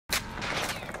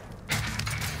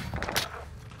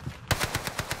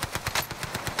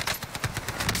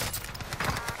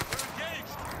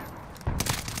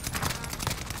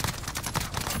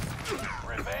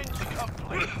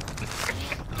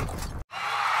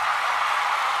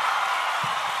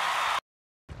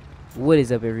What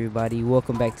is up, everybody?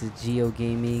 Welcome back to Geo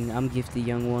Gaming. I'm Gifted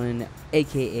Young One,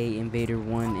 aka Invader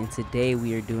One, and today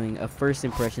we are doing a first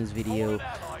impressions video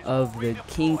of the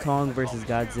King Kong vs.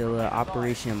 Godzilla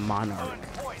Operation Monarch.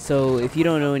 So if you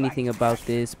don't know anything about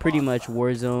this, pretty much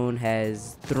Warzone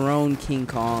has thrown King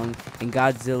Kong and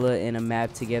Godzilla in a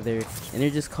map together, and they're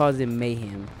just causing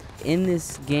mayhem. In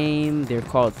this game, they're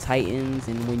called Titans,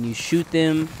 and when you shoot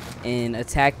them and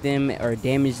attack them or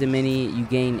damage them any, you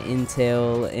gain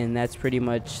intel, and that's pretty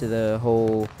much the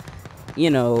whole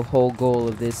goal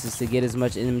of this, is to get as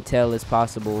much intel as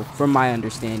possible from my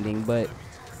understanding. But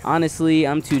honestly,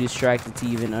 I'm too distracted to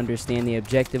even understand the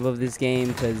objective of this game,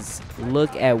 because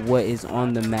look at what is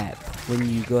on the map when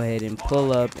you go ahead and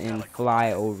pull up and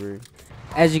fly over.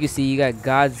 As you can see, you got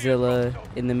Godzilla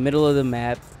in the middle of the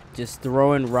map just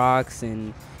throwing rocks,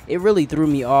 and it really threw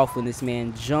me off when this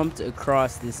man jumped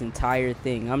across this entire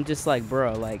thing. I'm just like,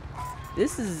 bro, like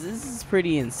this is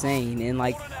pretty insane. And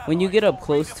like when you get up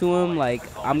close to him, like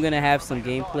I'm gonna have some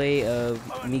gameplay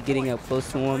of me getting up close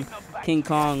to him. King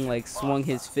Kong like swung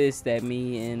his fist at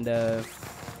me and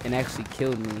actually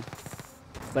killed me.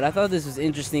 But I thought this was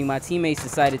interesting. My teammates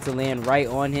decided to land right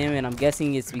on him, and I'm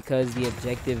guessing it's because the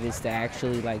objective is to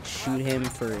actually like shoot him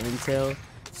for intel.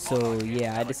 So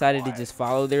yeah, I decided to just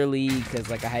follow their lead, because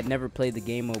like I had never played the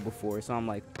game mode before, so I'm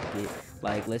like, fuck it,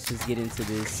 like let's just get into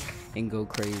this and go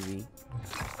crazy.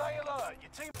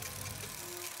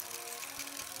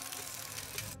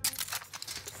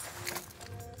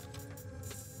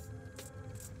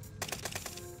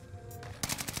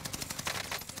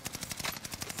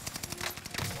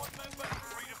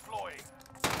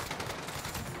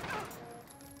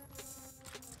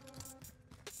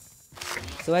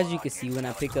 So as you can see, when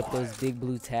I pick up those big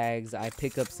blue tags, I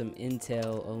pick up some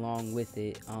intel along with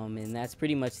it, and that's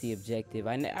pretty much the objective.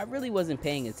 I really wasn't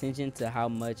paying attention to how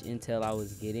much intel I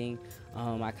was getting.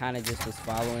 I kind of just was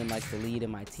following like the lead of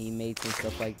my teammates and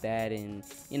stuff like that, and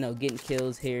getting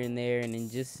kills here and there, and then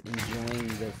just enjoying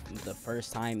the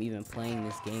first time even playing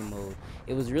this game mode.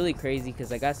 It was really crazy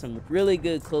because I got some really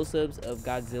good close-ups of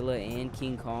Godzilla and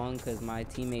King Kong, because my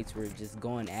teammates were just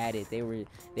going at it. They were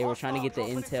trying to get the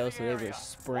intel, so they were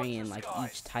spraying like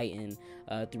each Titan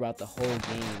throughout the whole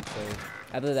game. So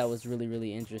I thought that was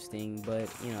really interesting. But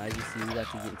as you see, we got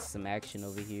to get into some action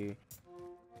over here.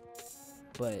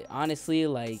 But honestly,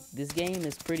 like this game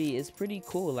is pretty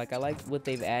cool. Like I like what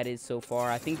they've added so far.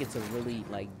 I think it's a really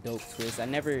like dope twist. I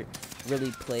never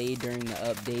really played during the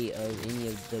update of any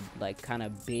of the like kind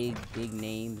of big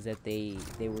names that they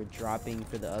were dropping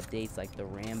for the updates, like the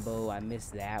Rambo. I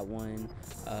missed that one,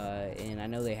 and I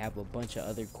know they have a bunch of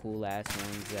other cool ass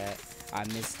ones that I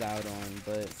missed out on.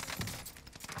 But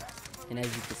and as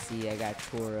you can see, I got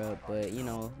tore up, but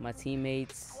my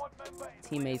teammates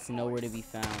nowhere to be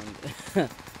found.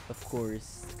 Of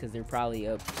course, because they're probably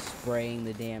up spraying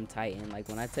the damn Titan. Like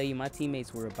when I tell you, my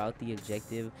teammates were about the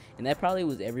objective, and that probably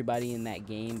was everybody in that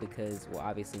game, because well,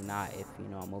 obviously not if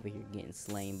I'm over here getting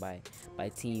slain by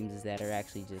teams that are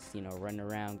actually just running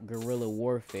around guerrilla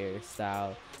warfare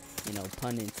style,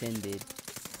 pun intended.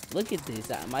 Look at this.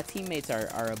 My teammates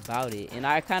are about it, and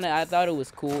I thought it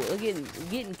was cool. Look at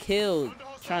getting killed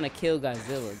trying to kill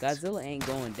Godzilla. Godzilla ain't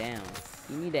going down.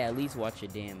 You need to at least watch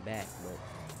your damn back. But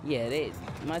yeah,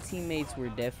 my teammates were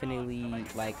definitely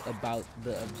like about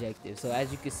the objective. So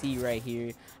as you can see right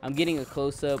here, I'm getting a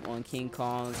close-up on King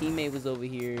Kong. Teammate was over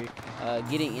here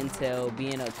getting intel,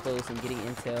 being up close and getting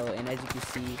intel, and as you can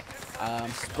see,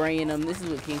 spraying them. This is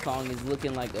what King Kong is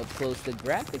looking like up close. The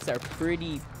graphics are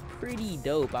pretty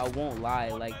dope, I won't lie.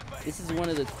 Like this is one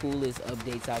of the coolest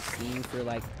updates I've seen for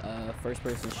like a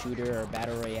first-person shooter or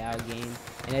battle royale game.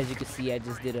 And as you can see, I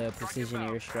just did a precision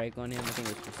airstrike on him. I think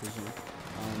it was precision.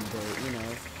 But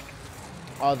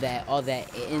all that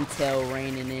intel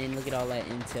raining in. Look at all that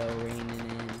intel raining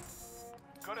in.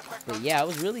 But yeah, I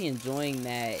was really enjoying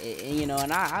that, and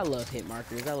I love hit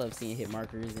markers. I love seeing hit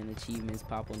markers and achievements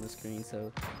pop on the screen.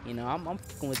 So I'm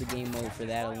fucking with the game mode for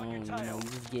that alone. You're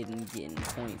just getting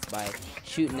points by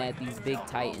shooting at these big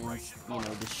Titans,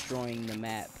 destroying the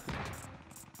map.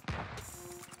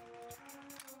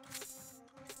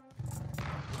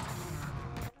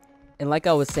 And like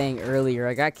I was saying earlier,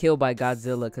 I got killed by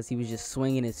Godzilla because he was just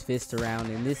swinging his fist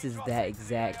around, and this is that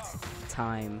exact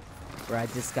time where I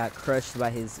just got crushed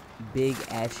by his big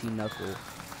ashy knuckle.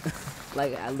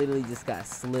 Like I literally just got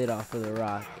slid off of the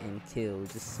rock and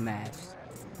killed, just smashed.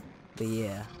 But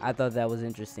yeah, I thought that was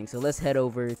interesting. So let's head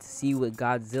over to see what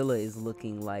Godzilla is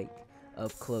looking like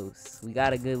up close. We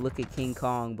got a good look at King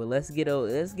Kong, but let's get a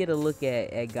look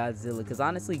at Godzilla, because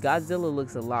honestly Godzilla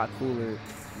looks a lot cooler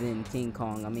than King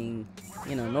Kong. I mean,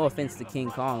 you know, no offense to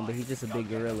King Kong, but he's just a big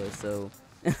gorilla, so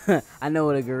I know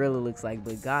what a gorilla looks like,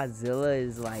 but Godzilla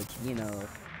is like, you know,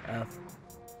 a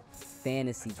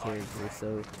fantasy character.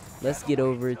 So let's get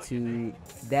over to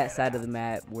that side of the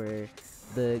map where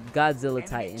the Godzilla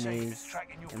Titan is,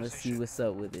 and let's see what's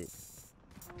up with it.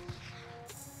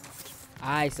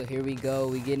 Alright, so here we go.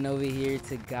 We getting over here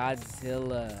to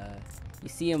Godzilla. You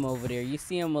see him over there. You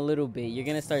see him a little bit. You're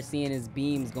gonna start seeing his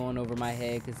beams going over my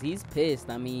head because he's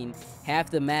pissed. I mean, half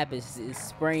the map is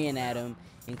spraying at him,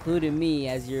 including me,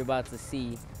 as you're about to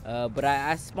see. But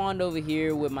I spawned over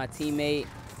here with my teammate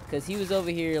because he was over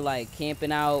here like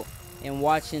camping out and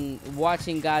watching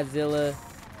Godzilla.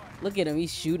 Look at him.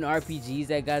 He's shooting RPGs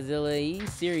at Godzilla.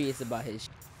 He's serious about his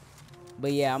shit.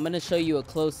 But yeah, I'm gonna show you a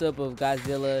close-up of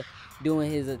Godzilla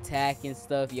doing his attack and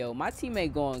stuff. Yo, my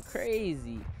teammate going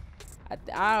crazy.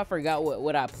 I forgot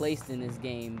what I placed in this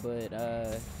game, but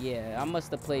yeah, I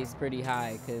must have placed pretty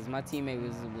high because my teammate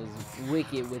was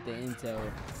wicked with the intel.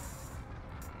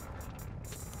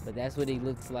 But that's what he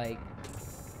looks like.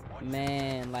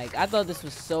 Man, like, I thought this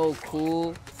was so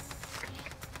cool.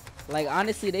 Like,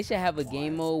 honestly, they should have a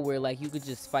game mode where, like, you could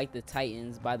just fight the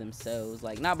Titans by themselves.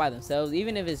 Like, not by themselves,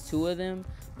 even if it's 2 of them.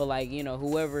 But, like, you know,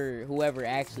 whoever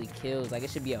actually kills, like,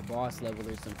 it should be a boss level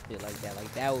or some shit like that.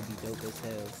 Like, that would be dope as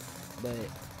hell. But,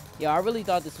 yeah, I really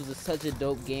thought this was such a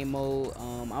dope game mode.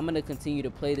 I'm going to continue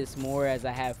to play this more as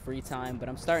I have free time. But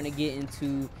I'm starting to get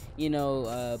into, you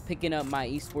know, picking up my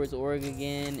esports org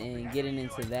again and getting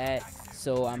into that.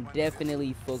 So, I'm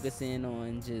definitely focusing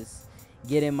on just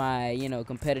getting my, you know,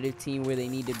 competitive team where they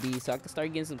need to be so I can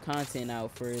start getting some content out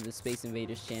for the Space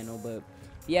Invaders channel. But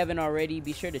if you haven't already,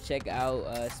 be sure to check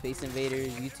out Space Invaders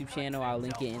YouTube channel. I'll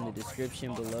link it in the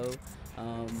description below.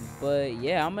 But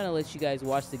yeah, I'm gonna let you guys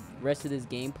watch the rest of this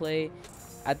gameplay.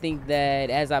 I think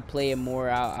that as I play it more,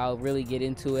 I'll really get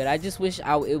into it. I just wish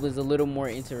it was a little more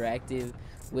interactive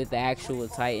with the actual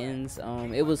Titans.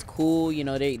 It was cool, you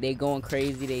know, they going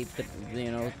crazy,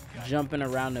 you know, jumping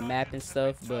around the map and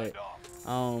stuff. But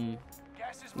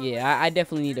yeah, I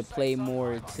definitely need to play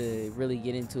more to really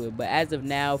get into it. But as of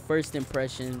now, first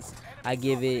impressions, I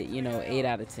give it, you know, 8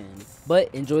 out of 10.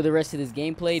 But enjoy the rest of this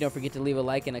gameplay. Don't forget to leave a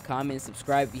like and a comment,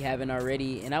 subscribe if you haven't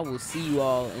already, and I will see you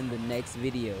all in the next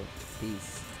video.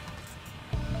 Peace.